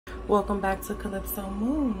Welcome back to Calypso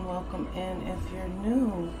Moon. Welcome in if you're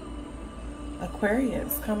new.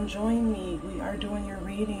 Aquarius, come join me. We are doing your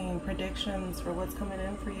reading predictions for what's coming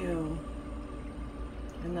in for you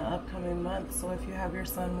in the upcoming month. So if you have your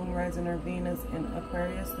sun, moon, rising, or Venus in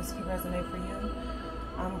Aquarius, this could resonate for you.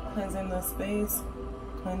 I'm cleansing the space,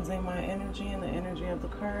 cleansing my energy and the energy of the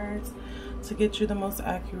cards to get you the most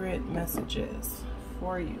accurate messages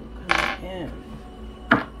for you coming in.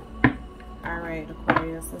 Alright,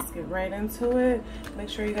 Aquarius, let's get right into it. Make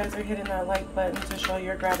sure you guys are hitting that like button to show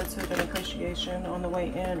your gratitude and appreciation on the way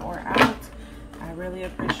in or out. I really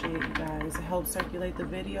appreciate you guys. It helps circulate the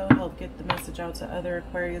video, help get the message out to other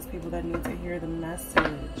Aquarius people that need to hear the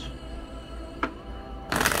message.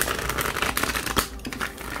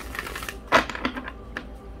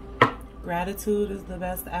 Gratitude is the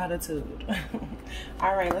best attitude.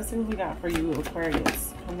 All right, let's see what we got for you,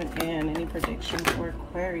 Aquarius. Coming in, any predictions for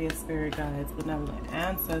Aquarius, spirit guides, benevolent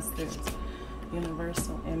ancestors,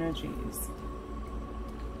 universal energies.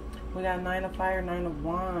 We got 9 of fire, 9 of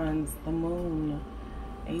wands, the moon,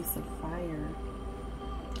 ace of fire,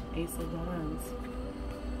 ace of wands.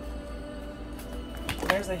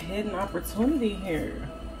 There's a hidden opportunity here.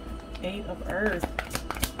 8 of earth.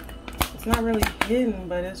 It's not really hidden,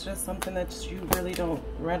 but it's just something that you really don't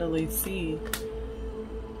readily see.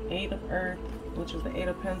 8 of earth, which is the 8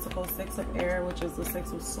 of pentacles. 6 of air, which is the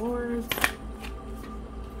 6 of swords.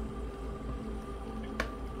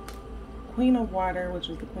 Queen of water, which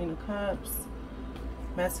is the queen of cups.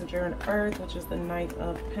 Messenger in earth, which is the knight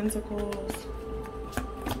of pentacles.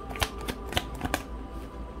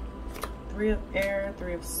 3 of air,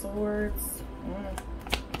 3 of swords.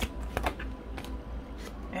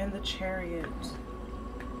 And the chariot,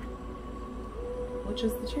 which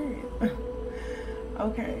is the chariot.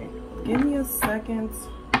 Okay, give me a second,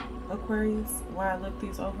 Aquarius, while I look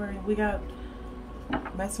these over. We got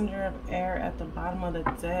messenger of air at the bottom of the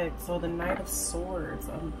deck. So the knight of swords,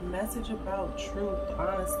 a message about truth,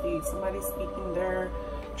 honesty, somebody speaking their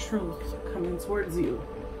truth coming towards you.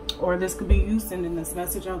 Or this could be you sending this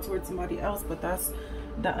message out towards somebody else, but that's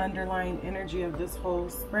the underlying energy of this whole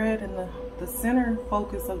spread, and the center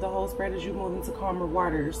focus of the whole spread is you move into calmer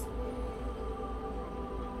waters.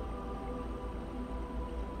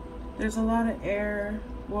 There's a lot of air,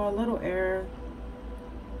 well, a little air,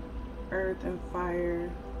 earth and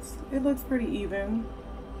fire. It looks pretty even.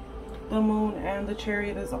 The moon and the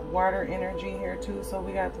chariot is water energy here too, so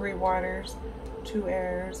we got 3 waters, 2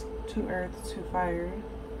 airs, 2 earths, 2 fire.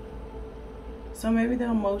 So maybe the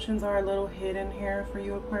emotions are a little hidden here for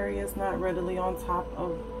you, Aquarius, not readily on top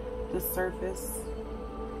of the surface.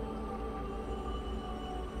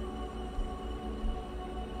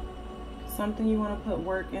 Something you want to put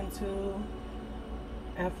work into,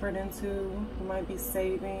 effort into, you might be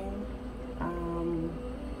saving.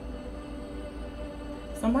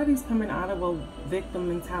 Somebody's coming out of a victim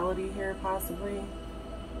mentality here, possibly,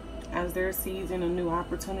 as they're seizing a new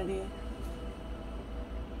opportunity.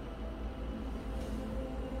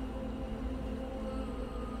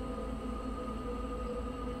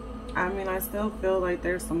 I mean, I still feel like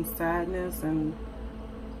there's some sadness and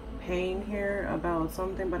pain here about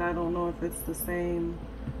something, but I don't know if it's the same.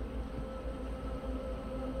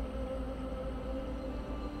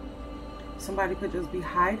 Somebody could just be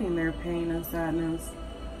hiding their pain and sadness.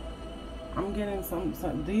 I'm getting some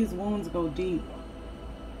these wounds go deep.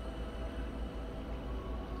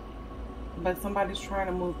 But somebody's trying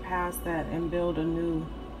to move past that and build a new,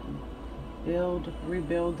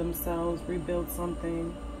 rebuild themselves, rebuild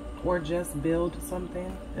something. Or just build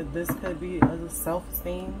something. This could be a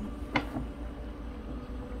self-esteem.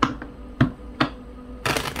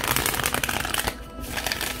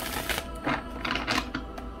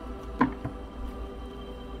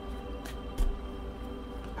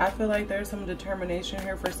 I feel like there's some determination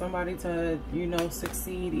here for somebody to, you know,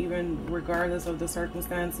 succeed even regardless of the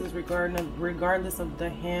circumstances, regardless of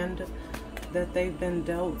the hand that they've been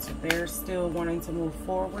dealt. They're still wanting to move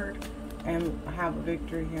forward and have a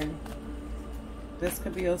victory here. This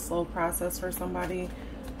could be a slow process for somebody.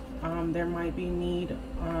 There might be need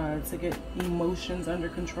to get emotions under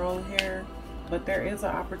control here, but there is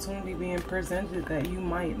an opportunity being presented that you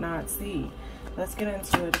might not see. Let's get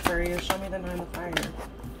into it, Aquarius. Show me the 9 of fire.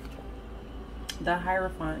 The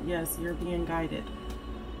Hierophant. Yes, you're being guided.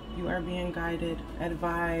 You are being guided,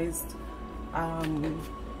 advised to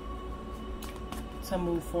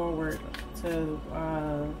move forward, to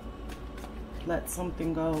let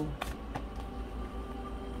something go.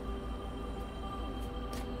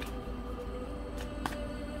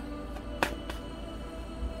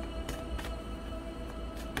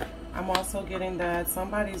 I'm also getting that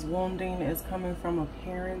somebody's wounding is coming from a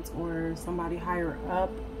parent or somebody higher up.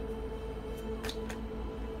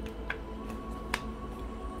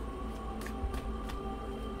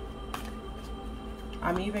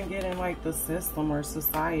 I'm even getting like the system or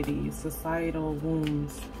societal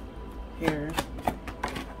wounds here.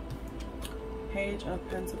 Page of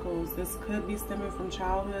Pentacles. This could be stemming from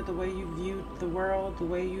childhood, the way you viewed the world, the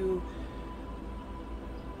way you...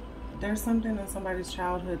 There's something in somebody's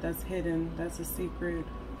childhood that's hidden, that's a secret.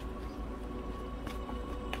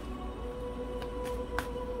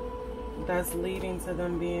 That's leading to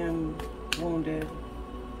them being wounded,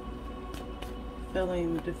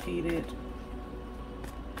 feeling defeated,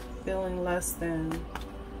 feeling less than.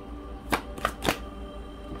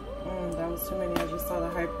 That was too many. I just saw the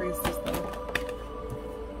High Priestess though.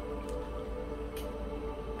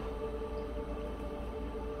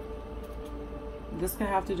 This could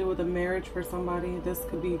have to do with a marriage for somebody. This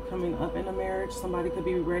could be coming up in a marriage. Somebody could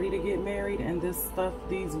be ready to get married, and this stuff,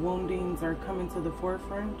 these woundings are coming to the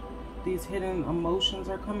forefront. These hidden emotions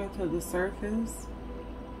are coming to the surface.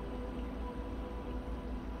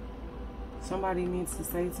 Somebody needs to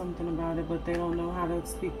say something about it, but they don't know how to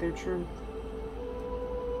speak their truth.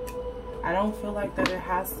 I don't feel like that it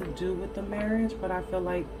has to do with the marriage, but I feel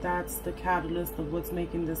like that's the catalyst of what's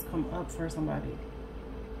making this come up for somebody.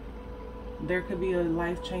 There could be a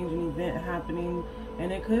life-changing event happening,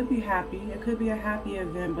 and it could be happy. It could be a happy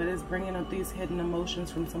event, but it's bringing up these hidden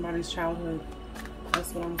emotions from somebody's childhood.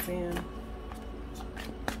 That's what I'm saying.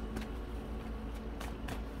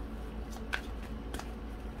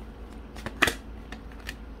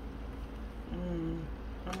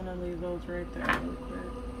 I'm going to leave those right there real quick.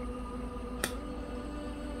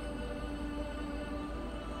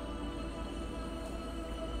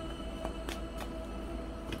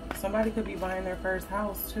 Somebody could be buying their first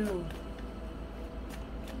house too.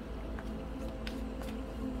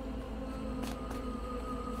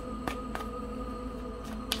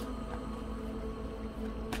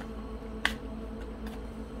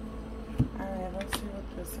 Alright, let's see what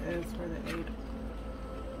this is for the 8.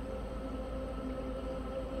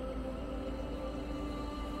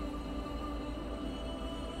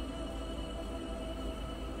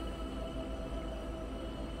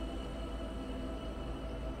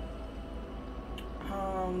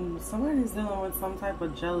 Somebody's dealing with some type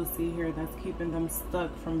of jealousy here that's keeping them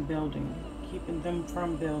stuck from building,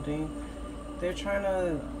 They're trying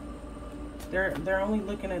to, they're only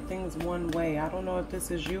looking at things one way. I don't know if this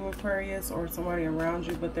is you, Aquarius, or somebody around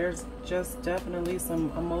you, but there's just definitely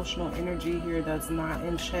some emotional energy here that's not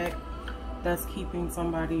in check, that's keeping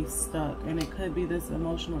somebody stuck. And it could be this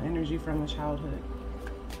emotional energy from a childhood.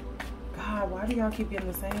 God, why do y'all keep getting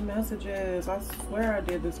the same messages? I swear I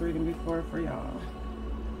did this reading before for y'all.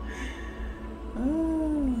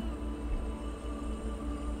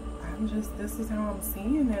 This is how I'm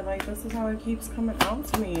seeing it. Like, this is how it keeps coming out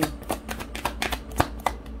to me.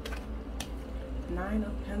 9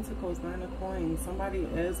 of Pentacles, 9 of Coins. Somebody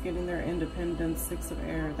is getting their independence. 6 of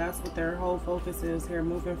Air. That's what their whole focus is here,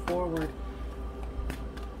 moving forward.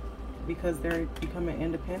 Because they're becoming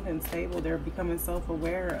independent, stable. They're becoming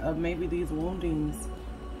self-aware of maybe these woundings.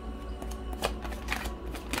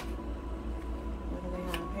 What do they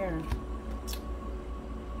have here?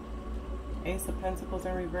 Ace of Pentacles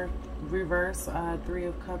in reverse, 3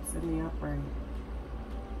 of Cups in the upright.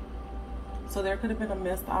 So there could have been a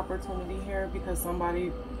missed opportunity here because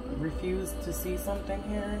somebody refused to see something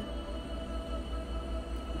here.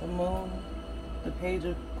 The Moon, the Page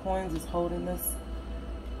of Coins is holding this.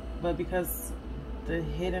 But because the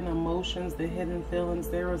hidden emotions, the hidden feelings,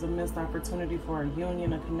 there was a missed opportunity for a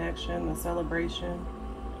union, a connection, a celebration.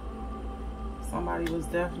 Somebody was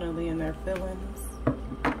definitely in their feelings.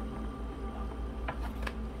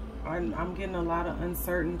 I'm getting a lot of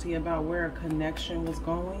uncertainty about where a connection was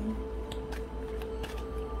going.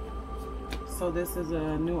 So this is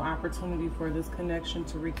a new opportunity for this connection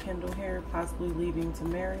to rekindle here, possibly leading to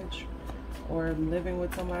marriage or living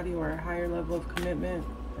with somebody or a higher level of commitment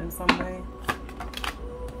in some way.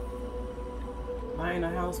 Buying a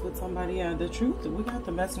house with somebody. Yeah, the truth, we got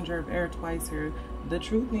the Messenger of Air twice here. The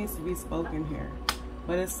truth needs to be spoken here,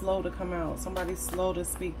 but it's slow to come out. Somebody's slow to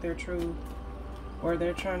speak their truth, or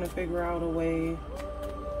they're trying to figure out a way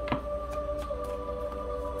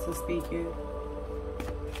to speak it.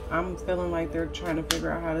 I'm feeling like they're trying to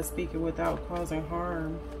figure out how to speak it without causing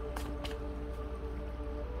harm.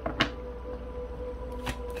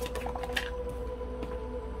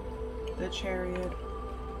 The Chariot.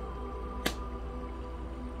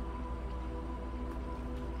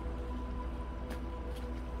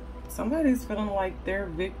 Somebody's feeling like their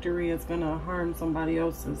victory is gonna harm somebody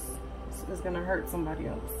else's is going to hurt somebody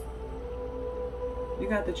else. You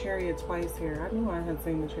got the Chariot twice here. I knew I had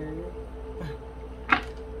seen the Chariot.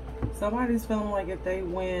 Somebody's feeling like if they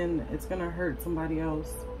win, it's going to hurt somebody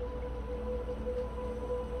else.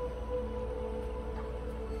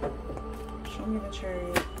 Show me the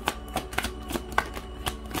Chariot.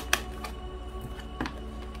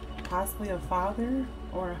 Possibly a father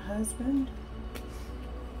or a husband.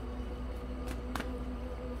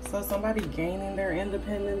 So somebody gaining their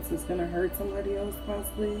independence is going to hurt somebody else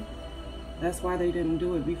possibly. That's why they didn't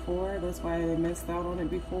do it before. That's why they missed out on it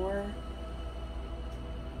before.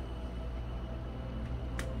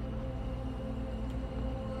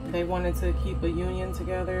 They wanted to keep a union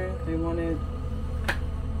together. They wanted...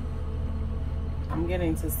 I'm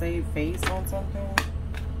getting to save face on something.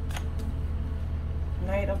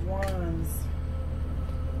 Knight of Wands.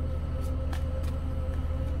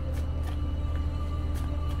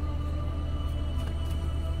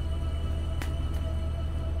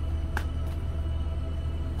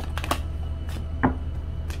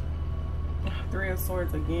 Three of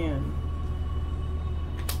Swords again.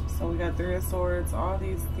 So we got Three of Swords. All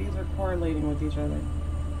these are correlating with each other.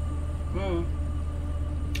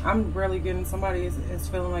 I'm really getting somebody is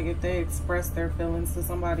feeling like if they express their feelings to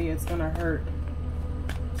somebody, it's gonna hurt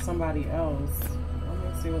somebody else.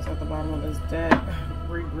 Let me see what's at the bottom of this deck.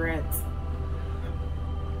 Regret.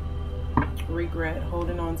 Regret,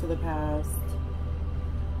 holding on to the past.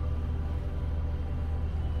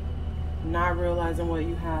 Not realizing what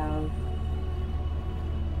you have.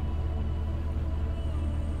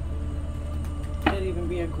 Could even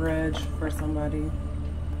be a grudge for somebody.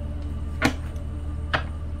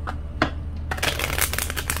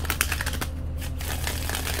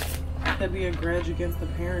 Could be a grudge against the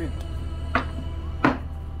parent,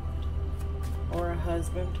 or a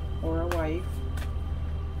husband, or a wife.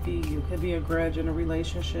 It could be a grudge in a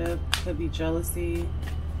relationship. Could be jealousy.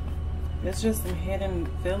 It's just some hidden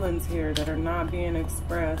feelings here that are not being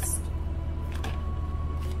expressed.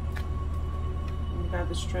 We got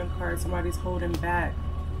the Strength card. Somebody's holding back.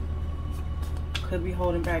 Could be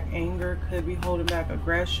holding back anger. Could be holding back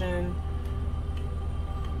aggression.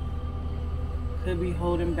 Could be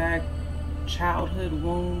holding back childhood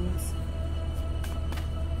wounds.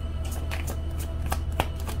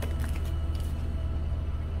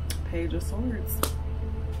 Page of Swords.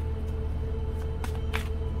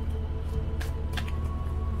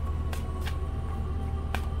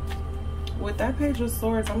 With that Page of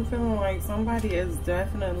Swords, I'm feeling like somebody is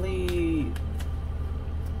definitely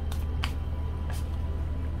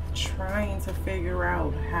trying to figure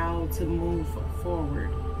out how to move forward.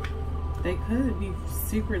 They could be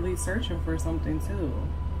secretly searching for something too.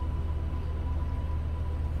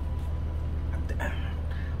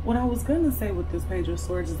 What I was going to say with this Page of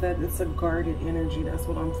Swords is that it's a guarded energy. That's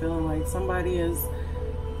what I'm feeling like. Somebody is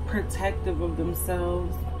protective of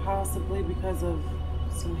themselves, possibly because of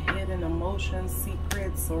some hidden emotions,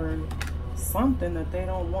 secrets, or something that they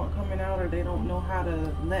don't want coming out, or they don't know how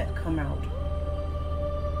to let come out.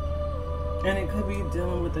 And it could be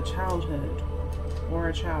dealing with a childhood or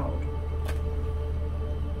a child.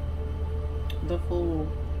 The Fool.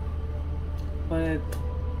 But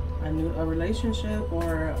a relationship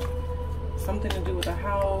or something to do with a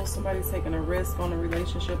house. Somebody's taking a risk on a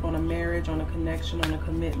relationship, on a marriage, on a connection, on a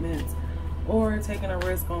commitment, or taking a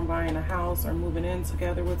risk on buying a house or moving in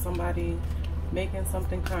together with somebody, making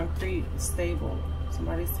something concrete, stable.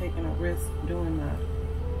 Somebody's taking a risk doing that,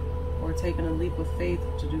 or taking a leap of faith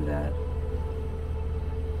to do that.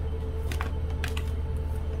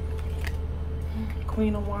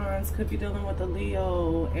 Queen of Wands could be dealing with a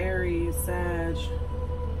Leo, Aries, Sag.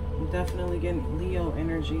 I'm definitely getting Leo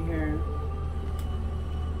energy here.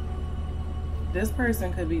 This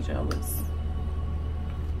person could be jealous.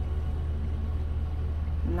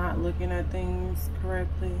 Not looking at things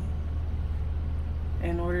correctly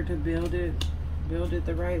in order to build it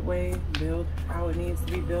the right way, build how it needs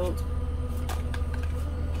to be built.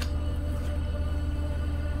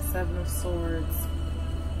 Seven of Swords.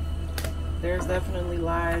 There's definitely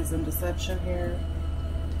lies and deception here.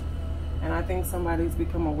 And I think somebody's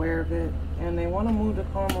become aware of it. And they want to move to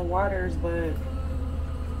calmer waters, but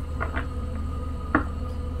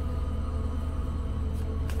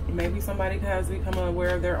maybe somebody has become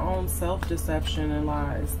aware of their own self-deception and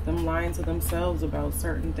lies. Them lying to themselves about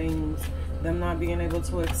certain things. Them not being able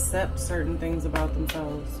to accept certain things about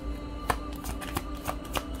themselves.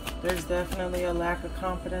 There's definitely a lack of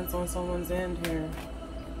confidence on someone's end here.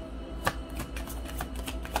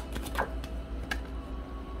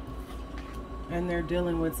 And they're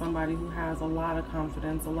dealing with somebody who has a lot of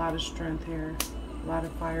confidence, a lot of strength here, a lot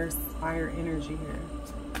of fire energy here.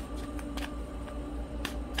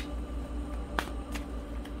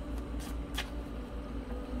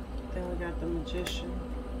 got the Magician.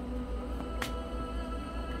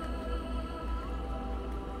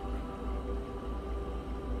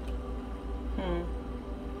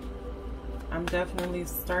 I'm definitely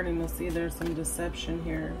starting to see there's some deception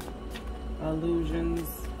here. Illusions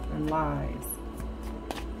and lies.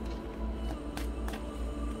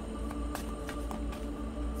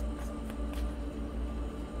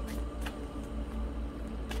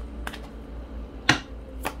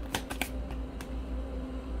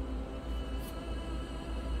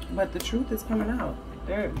 But the truth is coming out.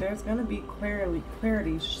 There's going to be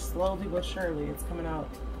clarity, slowly but surely. It's coming out.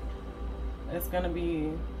 It's going to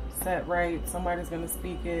be set right. Somebody's going to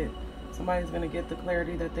speak it. Somebody's going to get the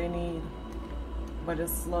clarity that they need. But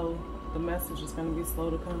it's slow. The message is going to be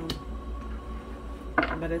slow to come.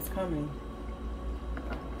 But it's coming.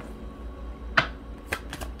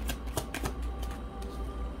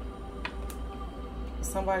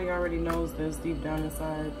 Somebody already knows this deep down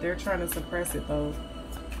inside. They're trying to suppress it though.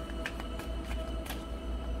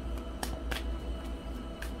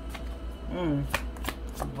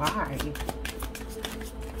 Why?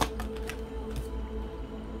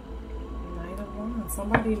 Knight of Wands.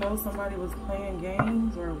 Somebody knows somebody was playing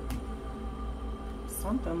games or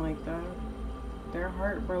something like that. They're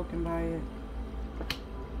heartbroken by it.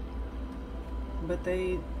 But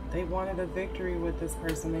they wanted a victory with this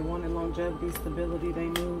person. They wanted longevity, stability. They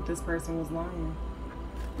knew this person was lying.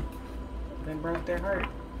 They broke their heart.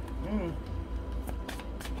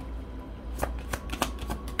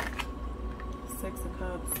 Six of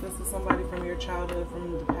Cups. This is somebody from your childhood,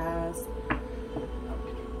 from the past.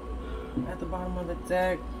 At the bottom of the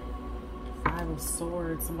deck, Five of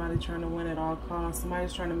Swords. Somebody trying to win at all costs.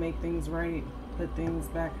 Somebody's trying to make things right. Put things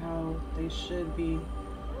back how they should be.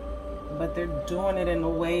 But they're doing it in a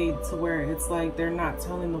way to where it's like they're not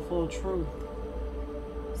telling the full truth.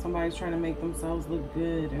 Somebody's trying to make themselves look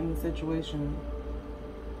good in the situation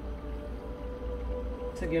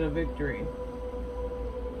to get a victory.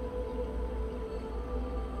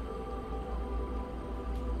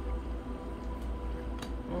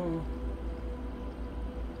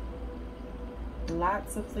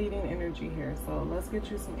 Lots of fleeting energy here. So let's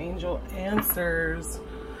get you some angel answers,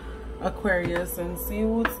 Aquarius, and see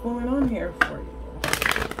what's going on here for you.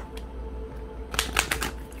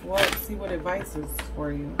 Well, see what advice is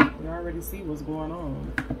for you. We already see what's going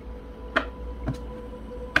on.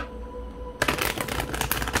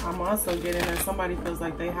 I'm also getting that somebody feels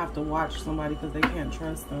like they have to watch somebody because they can't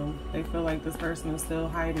trust them. They feel like this person is still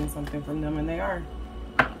hiding something from them, and they are.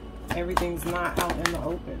 Everything's not out in the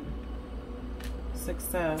open.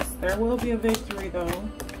 Success. There will be a victory though,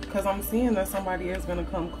 because I'm seeing that somebody is going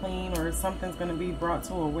to come clean, or something's going to be brought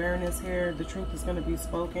to awareness here. The truth is going to be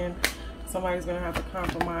spoken. Somebody's going to have to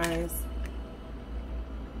compromise.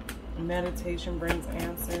 Meditation brings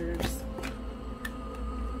answers.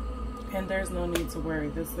 And there's no need to worry.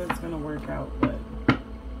 This is going to work out. But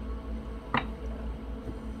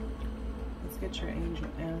let's get your angel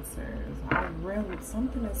answers.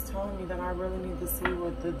 Something is telling me that I really need to see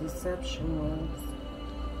what the deception was.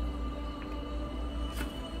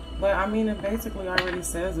 But I mean, it basically already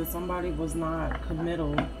says that somebody was not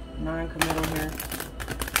committal, non-committal here.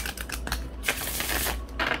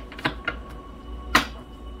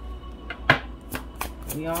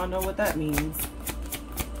 We all know what that means.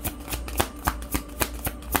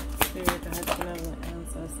 Spirit, guides, benevolent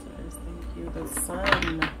ancestors, thank you. The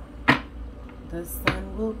sun. The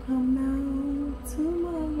sun will come out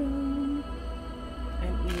tomorrow.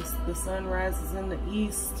 And east. The sun rises in the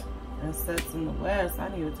east and sets in the west. I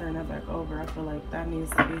need to turn that back over. I feel like that needs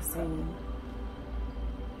to be seen.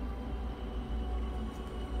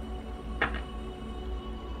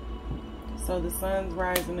 So the sun's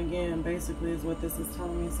rising again, basically, is what this is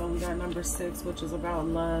telling me. So we got number 6, which is about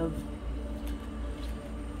love.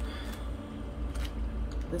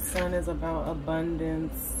 The sun is about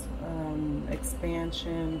abundance,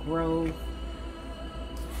 expansion, growth,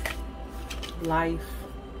 life.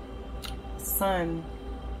 Sun.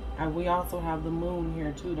 And we also have the moon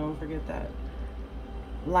here too, don't forget that.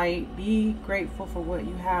 Light. Be grateful for what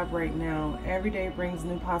you have right now. Every day brings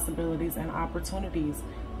new possibilities and opportunities.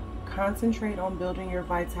 Concentrate on building your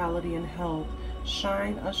vitality and health.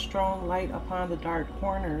 Shine a strong light upon the dark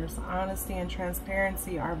corners. Honesty and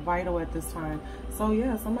transparency are vital at this time. So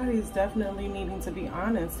yeah, somebody is definitely needing to be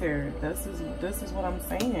honest here. This is what I'm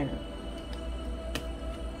saying.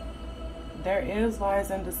 There is lies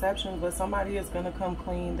and deception, but somebody is going to come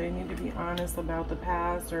clean. They need to be honest about the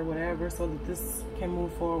past or whatever so that this can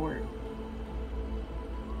move forward.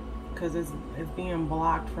 Because it's being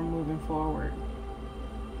blocked from moving forward.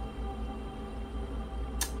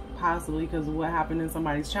 possibly because of what happened in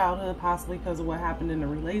somebody's childhood, possibly because of what happened in a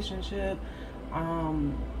relationship,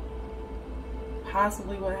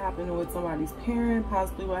 possibly what happened with somebody's parent,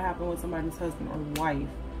 possibly what happened with somebody's husband or wife.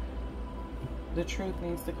 The truth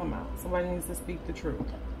needs to come out. Somebody needs to speak the truth.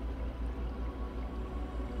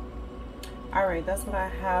 Alright, that's what I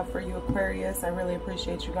have for you, Aquarius. I really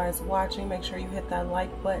appreciate you guys watching. Make sure you hit that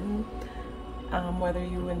like button. Whether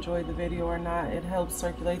you enjoyed the video or not, it helps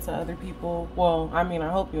circulate to other people. Well, I mean, I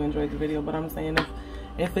hope you enjoyed the video, but I'm saying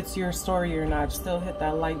if it's your story or not, still hit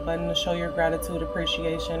that like button to show your gratitude,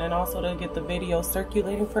 appreciation, and also to get the video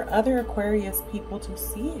circulating for other Aquarius people to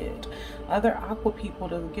see it, other Aqua people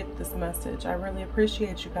to get this message. I really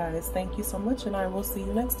appreciate you guys. Thank you so much, and I will see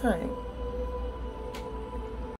you next time.